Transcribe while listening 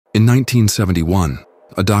In 1971,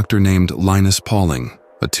 a doctor named Linus Pauling,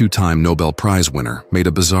 a two-time Nobel Prize winner, made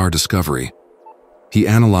a bizarre discovery. He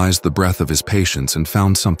analyzed the breath of his patients and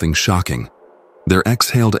found something shocking. Their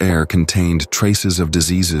exhaled air contained traces of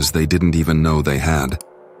diseases they didn't even know they had.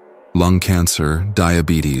 Lung cancer,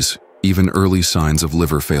 diabetes, even early signs of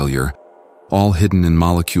liver failure, all hidden in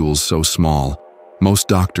molecules so small, most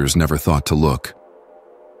doctors never thought to look.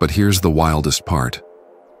 But here's the wildest part.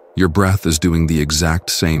 Your breath is doing the exact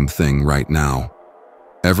same thing right now.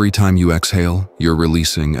 Every time you exhale, you're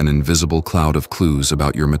releasing an invisible cloud of clues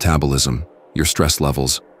about your metabolism, your stress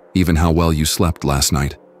levels, even how well you slept last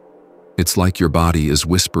night. It's like your body is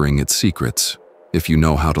whispering its secrets, if you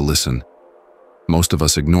know how to listen. Most of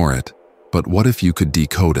us ignore it, but what if you could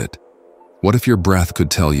decode it? What if your breath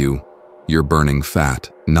could tell you, you're burning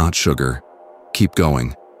fat, not sugar. Keep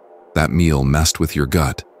going. That meal messed with your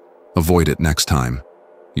gut. Avoid it next time.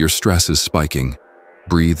 Your stress is spiking.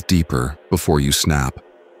 Breathe deeper before you snap.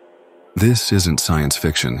 This isn't science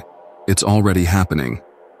fiction. It's already happening.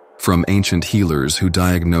 From ancient healers who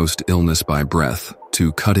diagnosed illness by breath,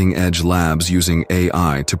 to cutting-edge labs using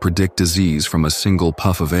AI to predict disease from a single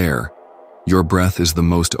puff of air, your breath is the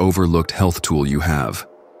most overlooked health tool you have.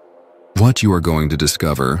 What you are going to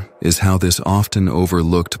discover is how this often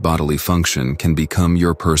overlooked bodily function can become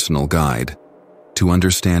your personal guide to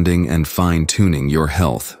understanding and fine-tuning your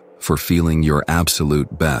health for feeling your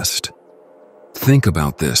absolute best. Think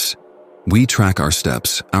about this. We track our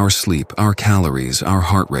steps, our sleep, our calories, our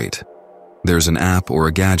heart rate. There's an app or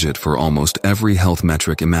a gadget for almost every health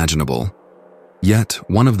metric imaginable. Yet,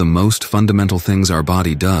 one of the most fundamental things our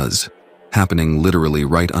body does, happening literally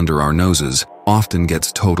right under our noses, often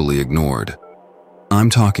gets totally ignored. I'm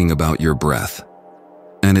talking about your breath.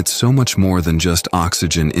 And it's so much more than just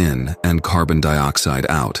oxygen in and carbon dioxide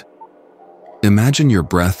out. Imagine your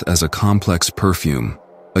breath as a complex perfume,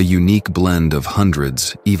 a unique blend of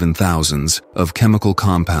hundreds, even thousands, of chemical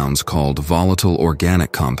compounds called Volatile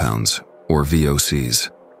Organic Compounds, or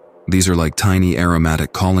VOCs. These are like tiny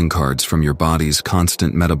aromatic calling cards from your body's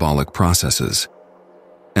constant metabolic processes.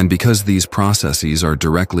 And because these processes are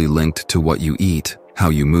directly linked to what you eat,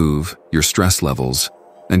 how you move, your stress levels,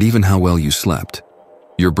 and even how well you slept,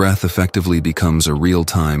 your breath effectively becomes a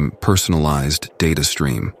real-time, personalized data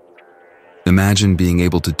stream. Imagine being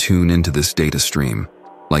able to tune into this data stream,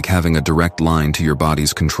 like having a direct line to your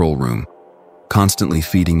body's control room, constantly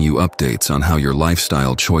feeding you updates on how your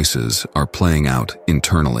lifestyle choices are playing out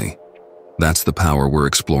internally. That's the power we're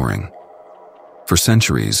exploring. For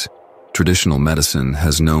centuries, traditional medicine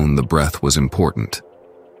has known the breath was important.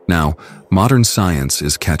 Now, modern science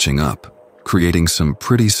is catching up, creating some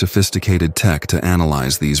pretty sophisticated tech to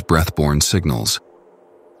analyze these breath-borne signals.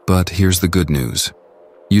 But here's the good news.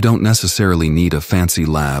 You don't necessarily need a fancy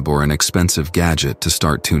lab or an expensive gadget to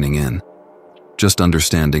start tuning in. Just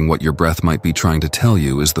understanding what your breath might be trying to tell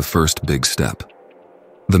you is the first big step.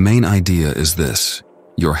 The main idea is this: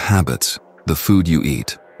 your habits, the food you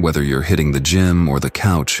eat, whether you're hitting the gym or the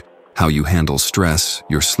couch, how you handle stress,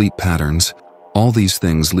 your sleep patterns, all these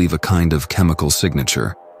things leave a kind of chemical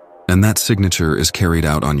signature, and that signature is carried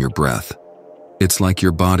out on your breath. It's like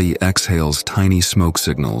your body exhales tiny smoke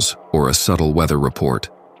signals or a subtle weather report.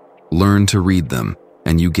 Learn to read them,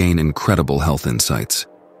 and you gain incredible health insights.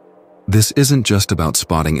 This isn't just about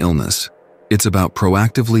spotting illness. It's about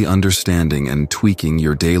proactively understanding and tweaking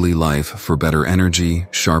your daily life for better energy,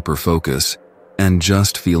 sharper focus, and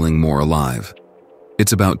just feeling more alive.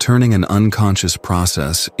 It's about turning an unconscious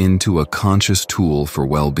process into a conscious tool for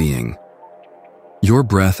well-being. Your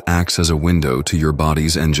breath acts as a window to your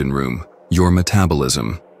body's engine room, your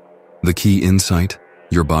metabolism. The key insight: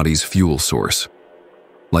 your body's fuel source.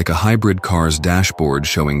 Like a hybrid car's dashboard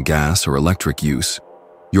showing gas or electric use,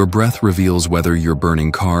 your breath reveals whether you're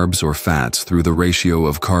burning carbs or fats through the ratio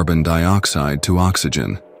of carbon dioxide to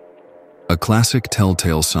oxygen. A classic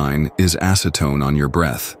telltale sign is acetone on your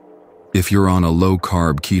breath. If you're on a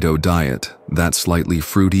low-carb keto diet, that slightly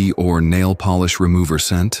fruity or nail polish remover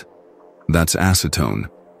scent, that's acetone,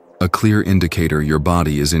 a clear indicator your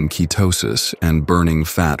body is in ketosis and burning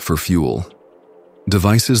fat for fuel.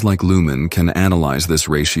 Devices like Lumen can analyze this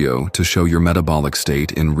ratio to show your metabolic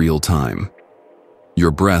state in real time.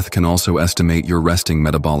 Your breath can also estimate your resting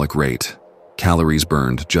metabolic rate, calories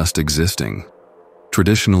burned just existing.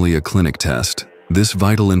 Traditionally a clinic test, this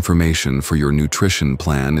vital information for your nutrition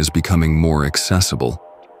plan is becoming more accessible,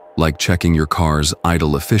 like checking your car's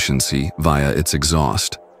idle efficiency via its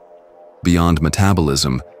exhaust. Beyond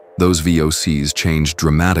metabolism, those VOCs change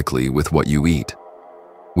dramatically with what you eat.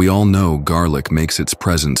 We all know garlic makes its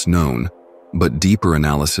presence known, but deeper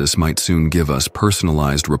analysis might soon give us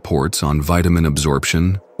personalized reports on vitamin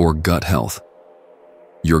absorption or gut health.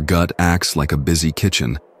 Your gut acts like a busy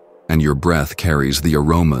kitchen, and your breath carries the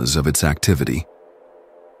aromas of its activity.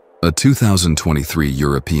 A 2023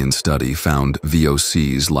 European study found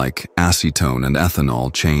VOCs like acetone and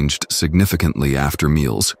ethanol changed significantly after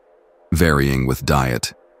meals, varying with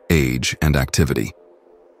diet, age, and activity.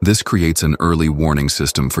 This creates an early warning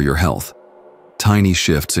system for your health. Tiny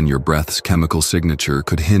shifts in your breath's chemical signature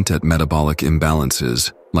could hint at metabolic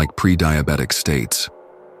imbalances like pre-diabetic states,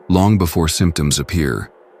 long before symptoms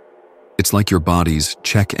appear. It's like your body's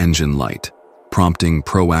check engine light, prompting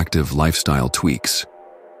proactive lifestyle tweaks.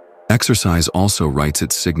 Exercise also writes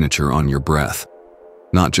its signature on your breath.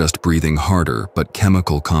 Not just breathing harder, but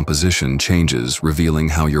chemical composition changes, revealing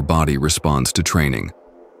how your body responds to training,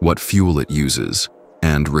 what fuel it uses,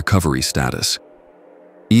 and recovery status.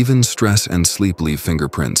 Even stress and sleep leave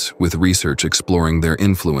fingerprints, with research exploring their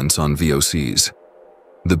influence on VOCs.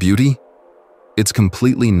 The beauty? It's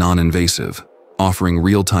completely non-invasive, offering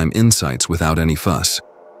real-time insights without any fuss.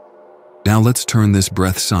 Now let's turn this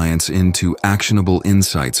breath science into actionable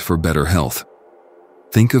insights for better health.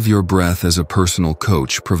 Think of your breath as a personal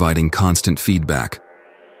coach providing constant feedback.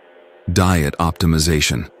 Diet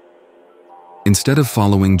optimization. Instead of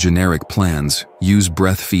following generic plans, use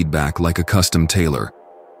breath feedback like a custom tailor.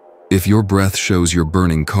 If your breath shows you're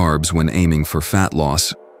burning carbs when aiming for fat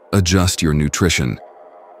loss, adjust your nutrition.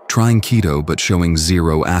 Trying keto but showing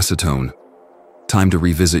zero acetone. Time to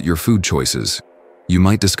revisit your food choices. You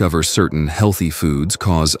might discover certain healthy foods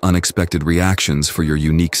cause unexpected reactions for your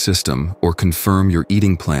unique system or confirm your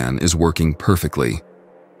eating plan is working perfectly.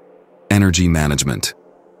 Energy management.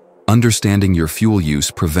 Understanding your fuel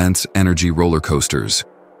use prevents energy roller coasters.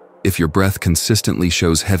 If your breath consistently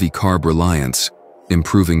shows heavy carb reliance,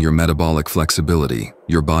 improving your metabolic flexibility,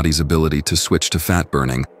 your body's ability to switch to fat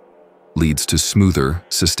burning, leads to smoother,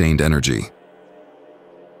 sustained energy.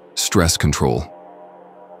 Stress control.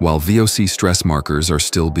 While VOC stress markers are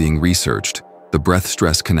still being researched, the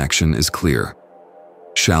breath-stress connection is clear.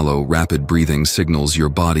 Shallow, rapid breathing signals your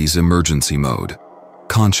body's emergency mode.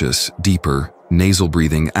 Conscious, deeper, nasal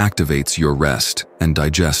breathing activates your rest and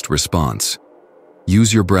digest response.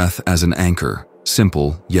 Use your breath as an anchor,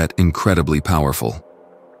 simple yet incredibly powerful.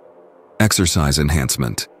 Exercise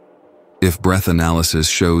enhancement. If breath analysis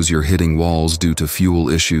shows you're hitting walls due to fuel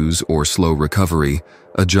issues or slow recovery,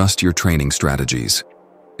 adjust your training strategies.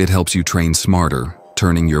 It helps you train smarter,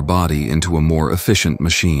 turning your body into a more efficient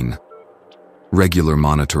machine. Regular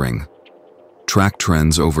monitoring. Track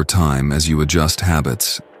trends over time as you adjust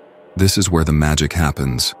habits. This is where the magic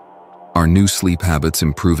happens. Are new sleep habits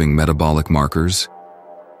improving metabolic markers?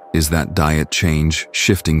 Is that diet change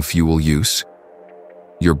shifting fuel use?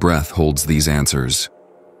 Your breath holds these answers.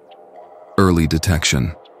 Early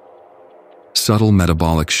detection. Subtle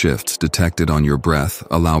metabolic shifts detected on your breath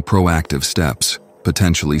allow proactive steps,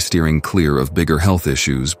 potentially steering clear of bigger health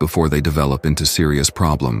issues before they develop into serious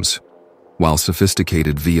problems. While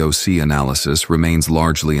sophisticated VOC analysis remains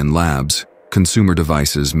largely in labs, consumer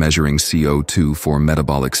devices measuring CO2 for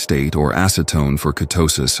metabolic state or acetone for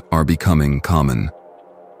ketosis are becoming common.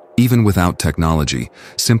 Even without technology,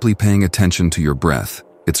 simply paying attention to your breath,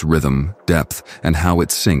 its rhythm, depth, and how it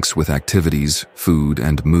syncs with activities, food,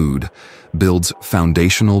 and mood, builds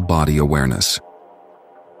foundational body awareness.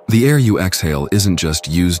 The air you exhale isn't just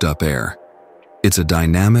used-up air. It's a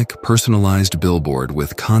dynamic, personalized billboard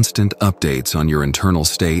with constant updates on your internal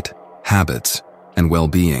state, habits, and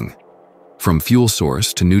well-being. From fuel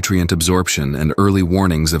source to nutrient absorption and early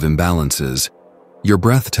warnings of imbalances, your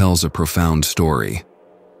breath tells a profound story.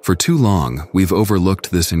 For too long, we've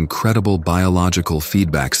overlooked this incredible biological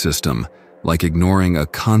feedback system, like ignoring a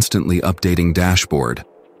constantly updating dashboard.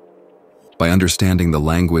 By understanding the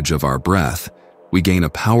language of our breath, we gain a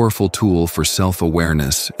powerful tool for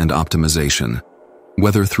self-awareness and optimization.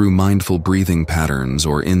 Whether through mindful breathing patterns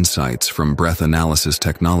or insights from breath analysis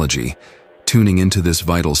technology, tuning into this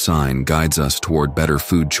vital sign guides us toward better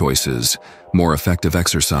food choices, more effective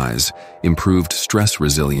exercise, improved stress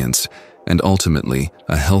resilience, and ultimately,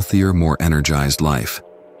 a healthier, more energized life.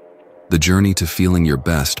 The journey to feeling your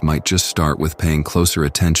best might just start with paying closer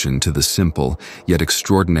attention to the simple, yet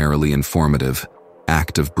extraordinarily informative,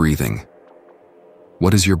 act of breathing.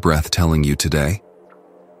 What is your breath telling you today?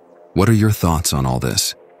 What are your thoughts on all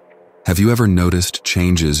this? Have you ever noticed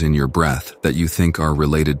changes in your breath that you think are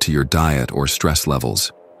related to your diet or stress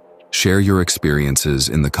levels? Share your experiences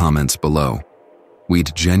in the comments below.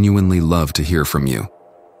 We'd genuinely love to hear from you.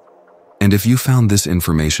 And if you found this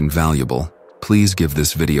information valuable, please give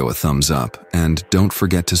this video a thumbs up and don't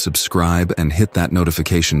forget to subscribe and hit that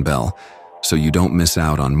notification bell so you don't miss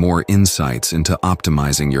out on more insights into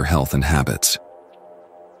optimizing your health and habits.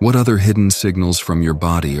 What other hidden signals from your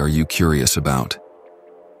body are you curious about?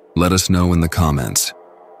 Let us know in the comments.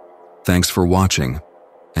 Thanks for watching,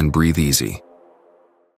 and breathe easy.